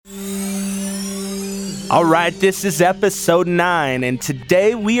All right, this is episode 9, and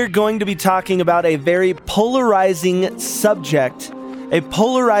today we are going to be talking about a very polarizing subject, a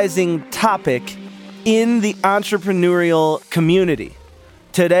polarizing topic in the entrepreneurial community.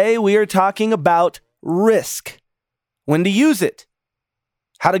 Today we are talking about risk, when to use it,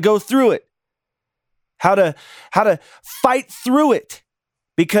 how to go through it, how to fight through it,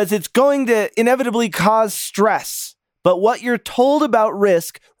 because it's going to inevitably cause stress. But what you're told about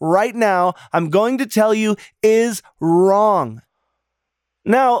risk right now, I'm going to tell you, is wrong.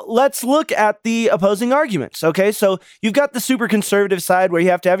 Now, let's look at the opposing arguments, okay? So you've got the super conservative side where you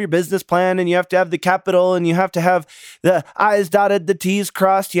have to have your business plan and you have to have the capital and you have to have the I's dotted, the T's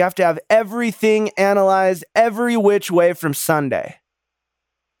crossed. You have to have everything analyzed every which way from Sunday.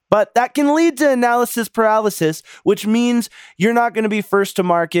 But that can lead to analysis paralysis, which means you're not going to be first to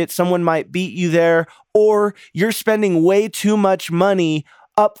market. Someone might beat you there, or you're spending way too much money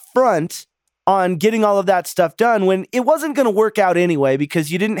up front on getting all of that stuff done when it wasn't going to work out anyway because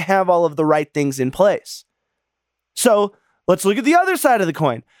you didn't have all of the right things in place. So let's look at the other side of the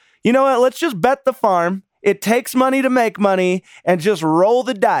coin. You know what? Let's just bet the farm. It takes money to make money and just roll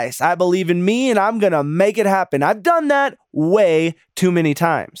the dice. I believe in me and I'm going to make it happen. I've done that way too many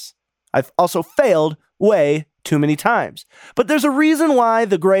times. I've also failed way too many times. But there's a reason why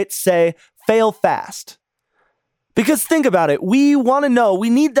the greats say fail fast. Because think about it. We want to know, we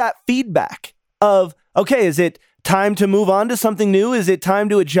need that feedback of, okay, is it time to move on to something new? Is it time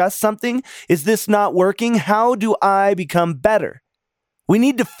to adjust something? Is this not working? How do I become better? We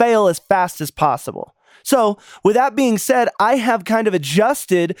need to fail as fast as possible. So with that being said, I have kind of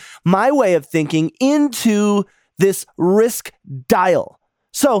adjusted my way of thinking into this risk dial.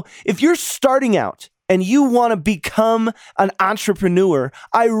 So if you're starting out and you want to become an entrepreneur,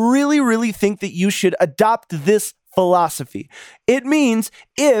 I really think that you should adopt this philosophy. It means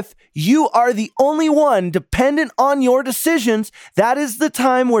if you are the only one dependent on your decisions, that is the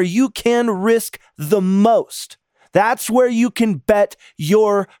time where you can risk the most. That's where you can bet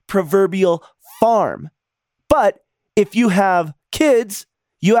your proverbial farm. But if you have kids,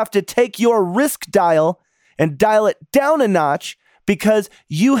 you have to take your risk dial and dial it down a notch because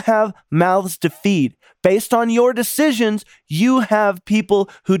you have mouths to feed. Based on your decisions, you have people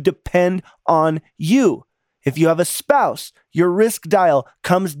who depend on you. If you have a spouse, your risk dial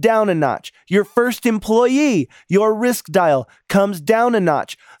comes down a notch. Your first employee, your risk dial comes down a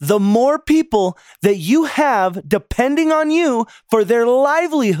notch. The more people that you have depending on you for their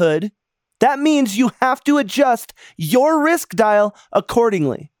livelihood, that means you have to adjust your risk dial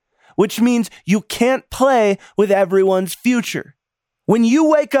accordingly, which means you can't play with everyone's future. When you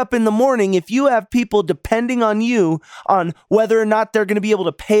wake up in the morning, if you have people depending on you on whether or not they're going to be able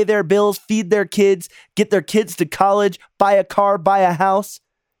to pay their bills, feed their kids, get their kids to college, buy a car, buy a house,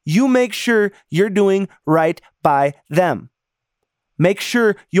 you make sure you're doing right by them. Make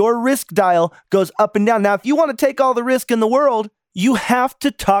sure your risk dial goes up and down. Now, if you want to take all the risk in the world, you have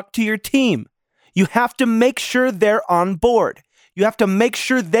to talk to your team. You have to make sure they're on board. You have to make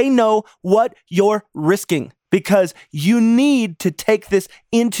sure they know what you're risking because you need to take this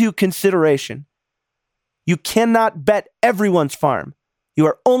into consideration. You cannot bet everyone's farm. You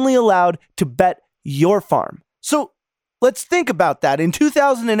are only allowed to bet your farm. So let's think about that. In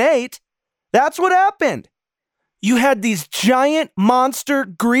 2008, that's what happened. You had these giant monster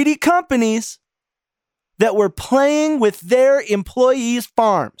greedy companies that were playing with their employees'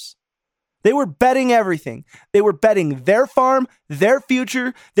 farms. They were betting everything. They were betting their farm, their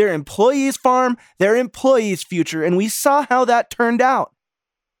future, their employees' farm, their employees' future. And we saw how that turned out.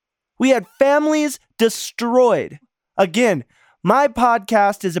 We had families destroyed. Again, my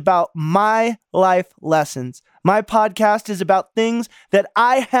podcast is about my life lessons. My podcast is about things that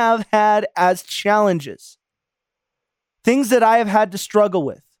I have had as challenges. Things that I have had to struggle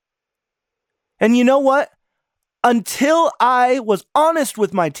with. And you know what? Until I was honest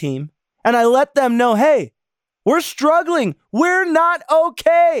with my team and I let them know, hey, we're struggling. We're not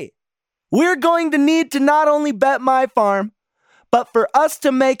okay. We're going to need to not only bet my farm, but for us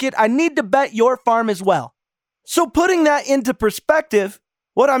to make it, I need to bet your farm as well. So putting that into perspective,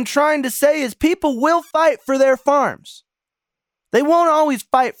 what I'm trying to say is people will fight for their farms. They won't always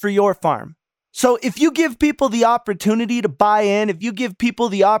fight for your farm. So if you give people the opportunity to buy in, if you give people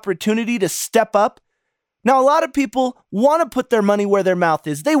the opportunity to step up, now a lot of people want to put their money where their mouth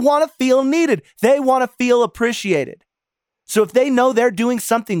is. They want to feel needed. They want to feel appreciated. So if they know they're doing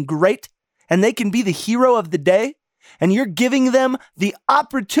something great and they can be the hero of the day and you're giving them the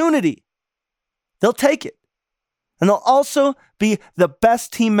opportunity, they'll take it. And they'll also be the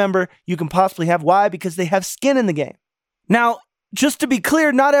best team member you can possibly have. Why? Because they have skin in the game. Now, just to be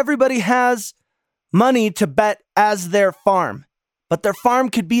clear, not everybody has money to bet as their farm, but their farm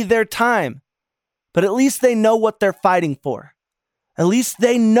could be their time. But at least they know what they're fighting for. At least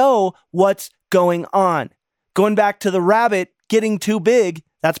they know what's going on. Going back to the rabbit getting too big,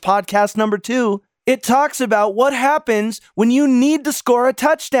 that's podcast number 2. It talks about what happens when you need to score a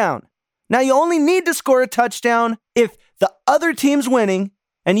touchdown. Now, you only need to score a touchdown if the other team's winning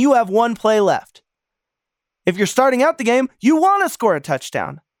and you have one play left. If you're starting out the game, you want to score a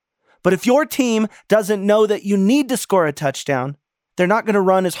touchdown. But if your team doesn't know that you need to score a touchdown, they're not going to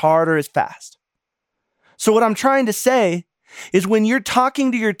run as hard or as fast. So what I'm trying to say is when you're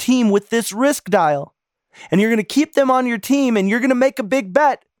talking to your team with this risk dial and you're going to keep them on your team and you're going to make a big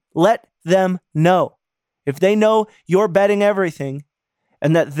bet, let them know. If they know you're betting everything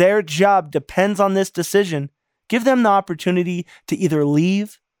and that their job depends on this decision, give them the opportunity to either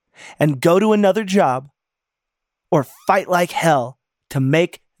leave and go to another job or fight like hell to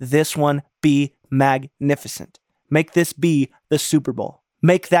make this one be magnificent. Make this be the Super Bowl.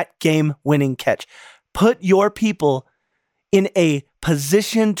 Make that game-winning catch. Put your people in a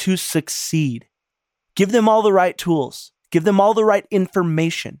position to succeed. Give them all the right tools. Give them all the right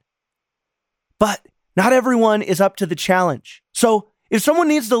information. But not everyone is up to the challenge. So if someone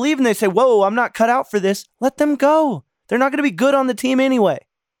needs to leave and they say, whoa, I'm not cut out for this, let them go. They're not going to be good on the team anyway.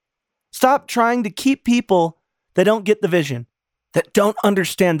 Stop trying to keep people that don't get the vision, that don't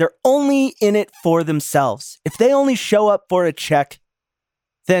understand. They're only in it for themselves. If they only show up for a check,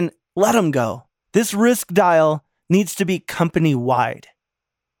 then let them go. This risk dial needs to be company-wide.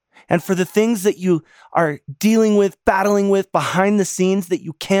 And for the things that you are dealing with, battling with behind the scenes that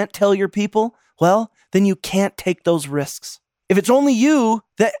you can't tell your people, well, then you can't take those risks. If it's only you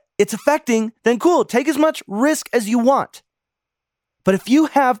that it's affecting, then cool, take as much risk as you want. But if you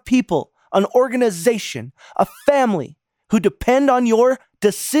have people, an organization, a family who depend on your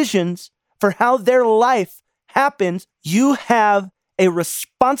decisions for how their life happens, you have a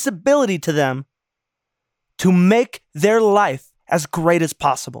responsibility to them to make their life as great as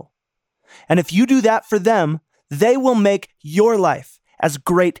possible. And if you do that for them, they will make your life as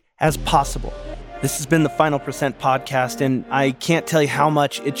great as possible. This has been the Final Percent Podcast, and I can't tell you how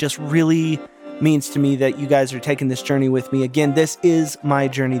much it just really means to me that you guys are taking this journey with me. Again, this is my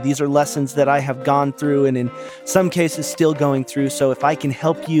journey. These are lessons that I have gone through and in some cases still going through. So if I can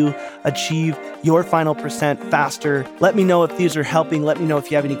help you achieve your final percent faster, let me know if these are helping. Let me know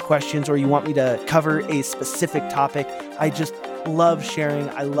if you have any questions or you want me to cover a specific topic. I just love sharing.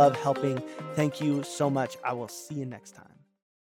 I love helping. Thank you so much. I will see you next time.